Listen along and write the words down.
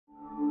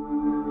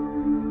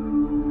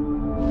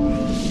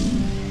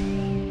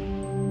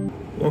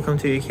welcome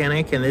to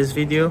YOUCANIC. In this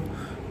video,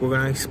 we're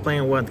going to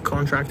explain what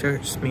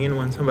contractors mean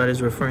when somebody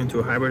is referring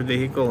to hybrid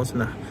vehicles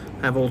and the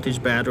high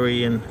voltage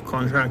battery and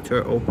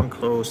contractor open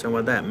close and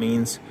what that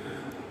means.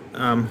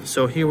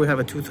 So here we have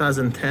a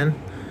 2010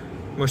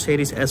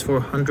 Mercedes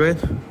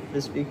S400.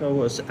 This vehicle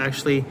was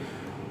actually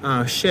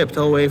shipped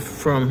all the way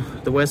from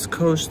the west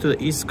coast to the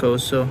east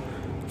coast, so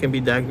it can be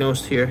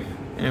diagnosed here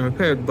and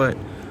repaired, but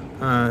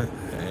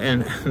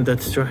and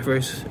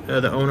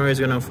the owner is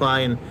going to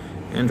fly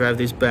and drive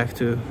these back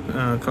to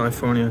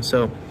California.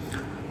 So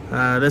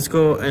let's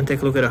go and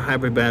take a look at a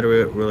hybrid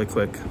battery really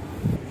quick.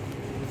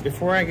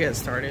 Before I get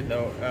started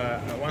though,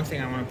 one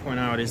thing I want to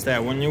point out is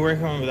that when you're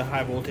working with a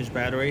high voltage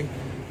battery,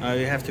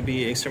 you have to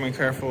be extremely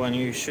careful, and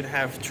you should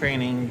have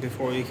training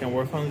before you can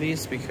work on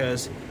these,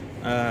 because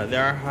they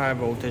are high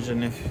voltage,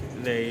 and if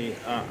they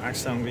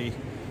accidentally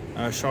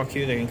shock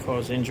you, they can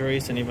cause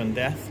injuries and even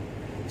death.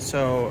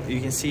 So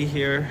you can see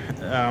here,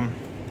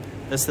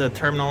 that's the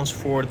terminals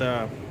for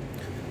that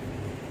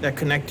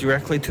connect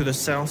directly to the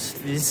cells.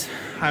 This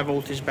high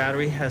voltage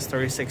battery has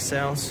 36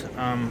 cells,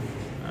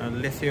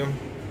 lithium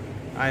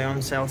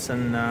ion cells,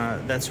 and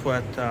that's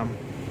what,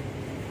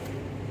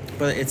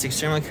 but it's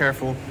extremely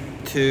careful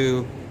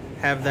to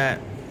have that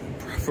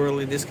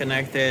properly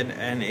disconnected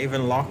and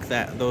even lock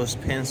those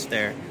pins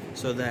there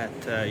so that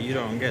you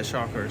don't get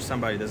shocked or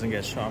somebody doesn't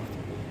get shocked.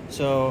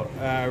 So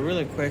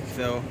really quick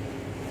though,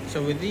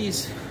 so with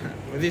these,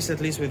 at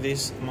least with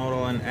this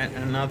model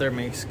and other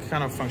makes,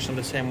 kind of function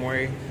the same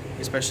way,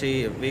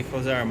 especially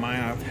vehicles that are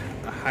mild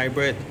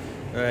hybrid,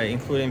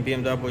 including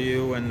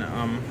BMW and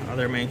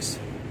other makes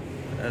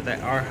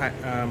that are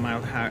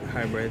mild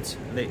hybrids.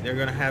 They're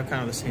going to have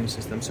kind of the same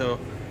system. So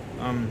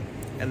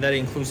and that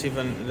includes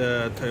even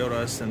the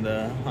Toyotas and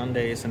the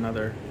Hyundais and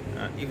other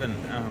even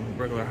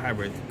regular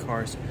hybrid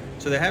cars.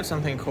 So they have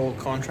something called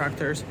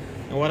contractors,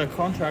 and what a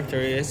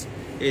contractor is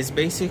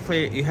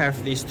basically you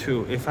have these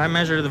two. If I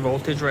measure the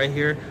voltage right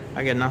here,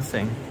 I get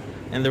nothing.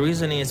 And the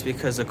reason is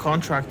because the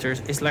contractor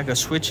is like a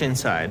switch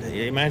inside.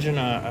 Imagine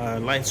a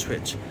light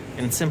switch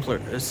in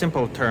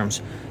simple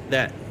terms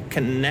that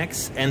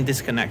connects and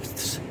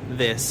disconnects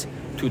this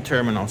two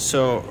terminals.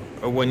 So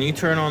when you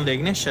turn on the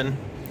ignition,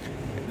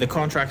 the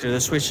contractor, the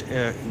switch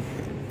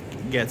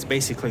gets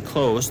basically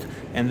closed,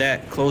 and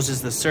that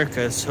closes the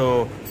circuit,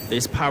 so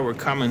there's power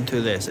coming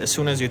to this. As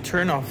soon as you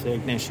turn off the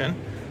ignition,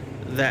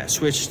 that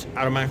switch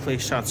automatically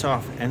shuts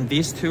off. And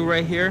these two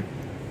right here,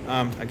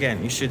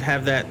 again, you should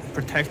have that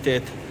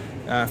protected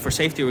for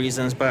safety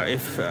reasons, but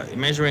if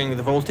measuring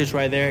the voltage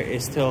right there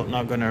is still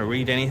not going to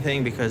read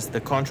anything because the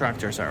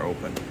contractors are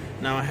open.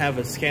 Now I have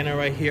a scanner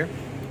right here,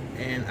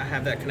 and I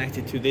have that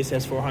connected to this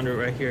S400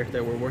 right here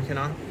that we're working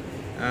on.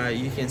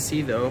 You can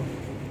see though,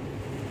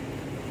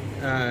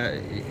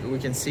 we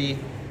can see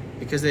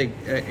because the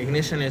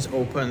ignition is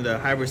open, the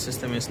hybrid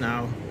system is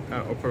now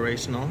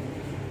operational.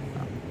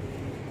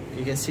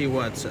 You can see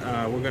what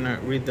we're gonna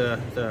read the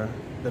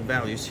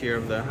values here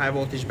of the high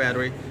voltage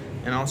battery,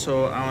 and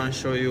also I want to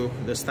show you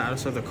the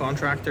status of the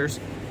contractors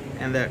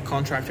and the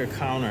contractor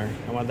counter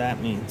and what that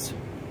means.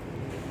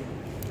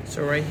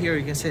 So right here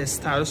you can see the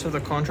status of the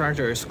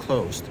contractor is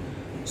closed.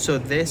 So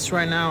this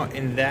right now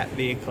in that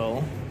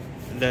vehicle,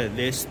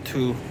 these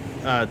two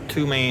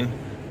main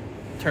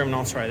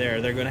terminals right there,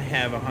 they're going to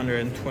have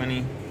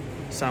 120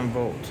 some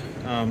volt.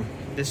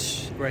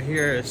 This right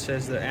here, it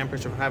says the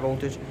amperage of high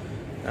voltage.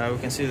 We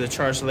can see the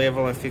charge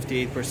level at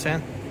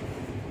 58%.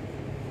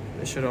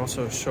 This should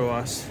also show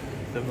us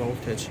the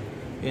voltage.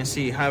 You can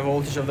see high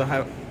voltage of the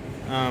high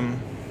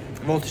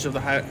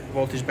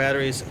voltage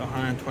battery is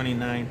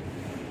 129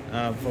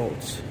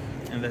 volts,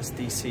 and that's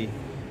DC.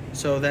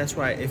 So that's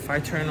why if I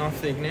turn off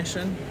the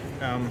ignition,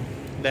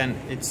 then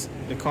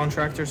the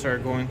contractors are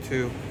going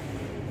to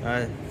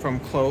from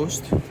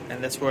closed,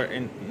 and that's where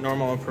in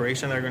normal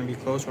operation they're going to be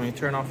closed. When you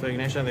turn off the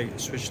ignition, they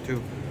switch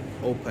to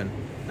open.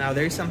 Now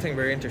there is something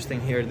very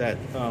interesting here that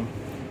I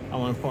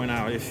want to point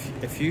out. If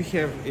you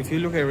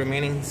look at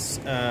remaining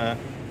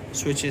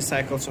switches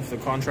cycles of the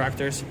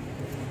contractors,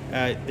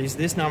 there's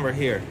this number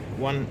here,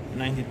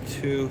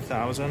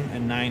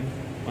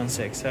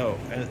 192,916. So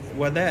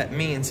what that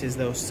means is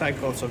those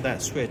cycles of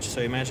that switch.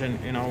 So imagine,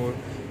 you know,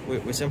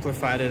 we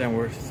simplified it, and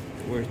we're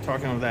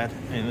talking of that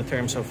in the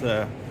terms of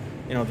the,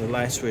 you know, the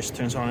light switch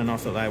turns on and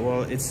off the light.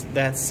 Well, it's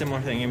that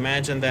similar thing.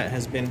 Imagine that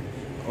has been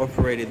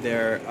operated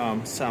there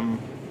some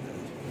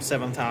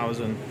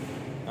 7,000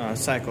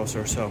 cycles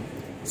or so.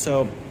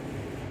 So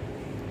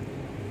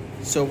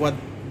what?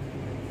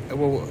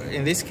 Well,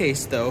 in this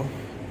case though,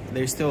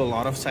 there's still a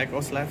lot of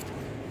cycles left.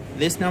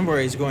 This number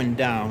is going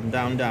down,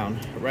 down, down.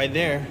 Right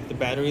there, the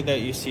battery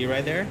that you see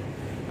right there,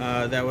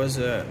 that was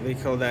a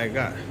vehicle that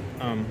got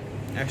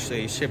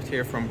actually shipped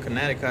here from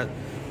Connecticut.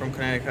 From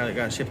Connecticut, it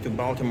got shipped to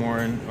Baltimore,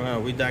 and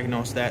we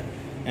diagnosed that.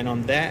 And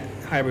on that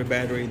hybrid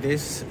battery,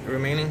 this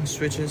remaining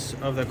switches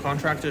of the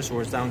contractors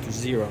was down to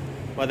 0.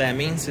 What that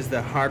means is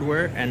the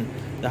hardware, and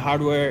the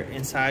hardware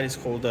inside is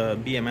called the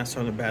BMS,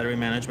 or the battery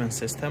management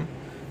system.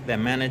 that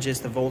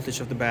manages the voltage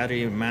of the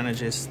battery,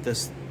 manages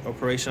this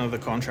operation of the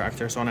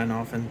contractors on and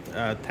off, and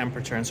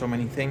temperature and so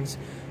many things.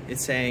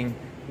 It's saying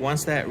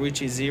once that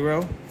reaches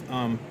zero,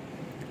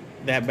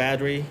 that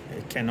battery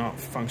cannot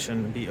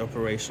function, be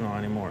operational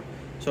anymore.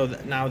 So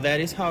now that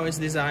is how it's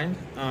designed.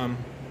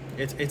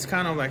 It's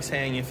kind of like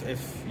saying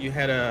if you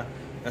had a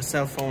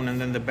cell phone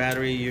and then the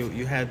battery,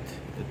 you had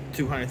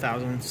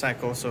 200,000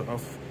 cycles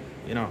of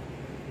you know,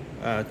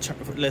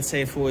 let's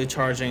say fully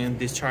charging and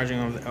discharging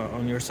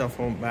on your cell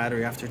phone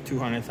battery after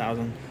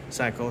 200,000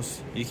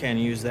 cycles, you can't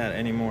use that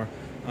anymore.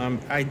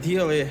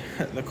 Ideally,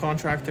 the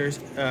contractor's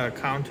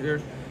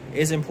counter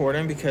is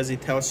important because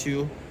it tells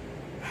you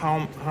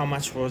how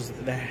much was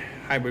the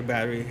hybrid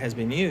battery has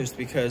been used,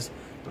 because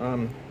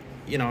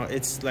you know,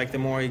 it's like the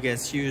more it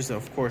gets used,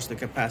 of course the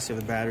capacity of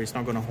the battery is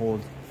not going to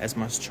hold as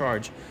much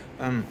charge,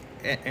 and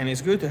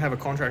it's good to have a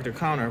contractor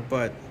counter,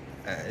 but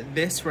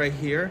this right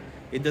here,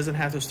 it doesn't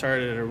have to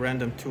start at a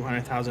random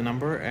 200,000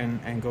 number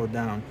and go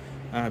down,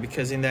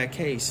 because in that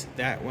case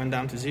that went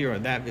down to zero.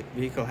 That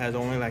vehicle has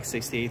only like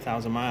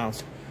 68,000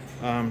 miles.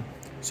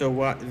 So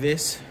what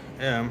this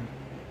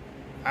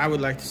I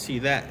would like to see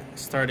that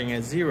starting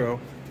at zero,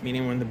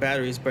 meaning when the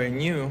battery is brand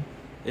new,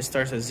 it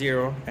starts at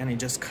zero and it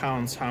just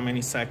counts how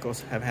many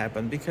cycles have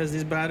happened. Because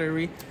this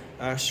battery,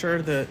 sure,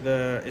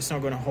 it's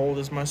not going to hold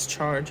as much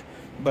charge,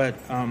 but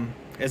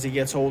as it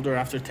gets older,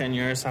 after 10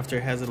 years, after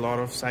it has a lot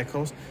of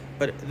cycles,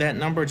 but that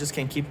number just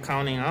can keep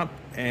counting up.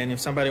 And if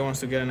somebody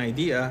wants to get an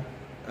idea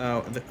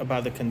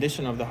about the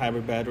condition of the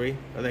hybrid battery,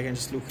 they can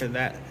just look at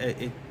that.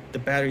 The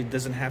battery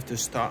doesn't have to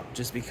stop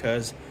just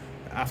because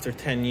after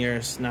 10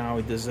 years now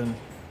it doesn't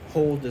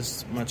hold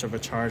as much of a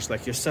charge.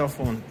 Like your cell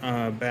phone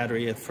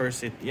battery, at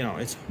first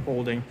it's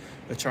holding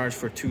a charge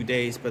for 2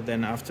 days, but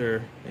then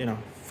after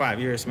 5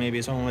 years, maybe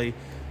it's only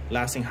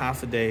lasting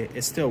half a day.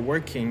 It's still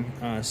working,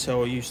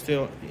 so you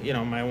still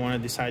might want to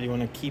decide you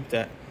want to keep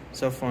that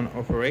cell phone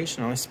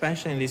operational,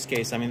 especially in this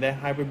case. I mean, that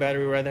hybrid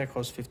battery right there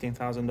costs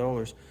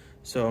 $15,000.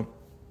 So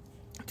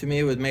to me,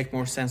 it would make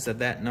more sense that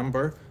that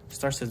number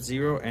starts at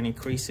zero and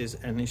increases,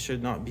 and it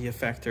should not be a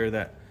factor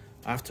that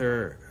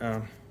after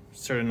a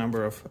certain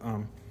number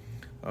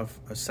of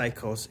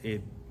cycles,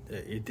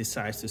 it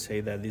decides to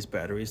say that this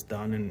battery is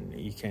done and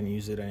you can't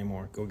use it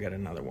anymore. Go get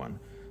another one.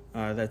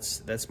 That's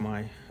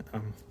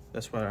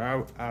what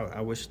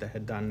I wish they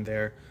had done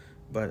there,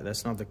 but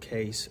that's not the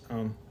case.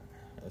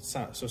 It's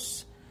not so.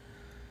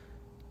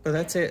 But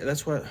that's it.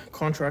 That's what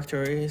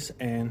contractor is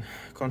and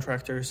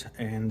contractors,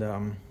 and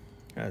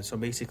so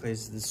basically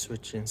it's the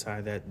switch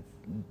inside that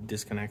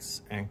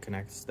disconnects and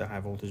connects the high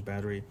voltage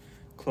battery.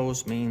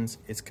 Close means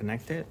it's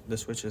connected. The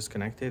switch is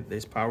connected.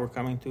 There's power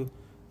coming to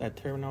that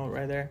terminal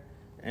right there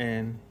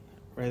and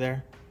right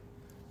there.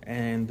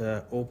 And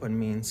open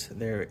means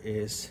there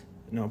is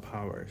no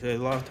power. So a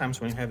lot of times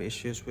when you have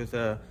issues with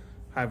a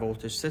high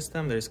voltage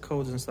system, there's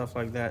codes and stuff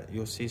like that.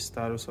 You'll see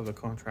status of the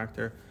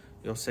contractor.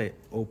 You'll say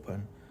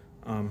open.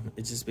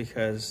 It's just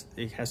because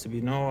it has to be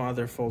no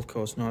other fault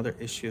codes, no other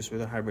issues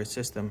with a hybrid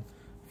system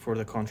for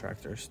the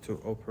contractors to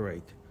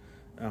operate.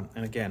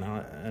 And again,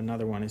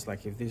 another one is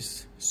like if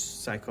this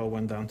cycle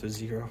went down to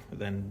zero,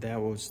 then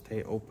that will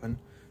stay open.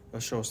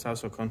 It'll show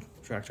status of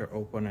contractor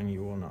open, and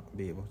you will not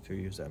be able to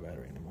use that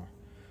battery anymore.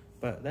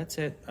 But that's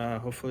it.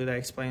 Hopefully that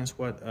explains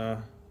what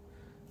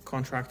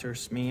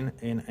contractors mean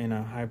in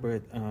a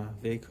hybrid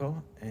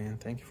vehicle, and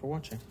thank you for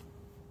watching.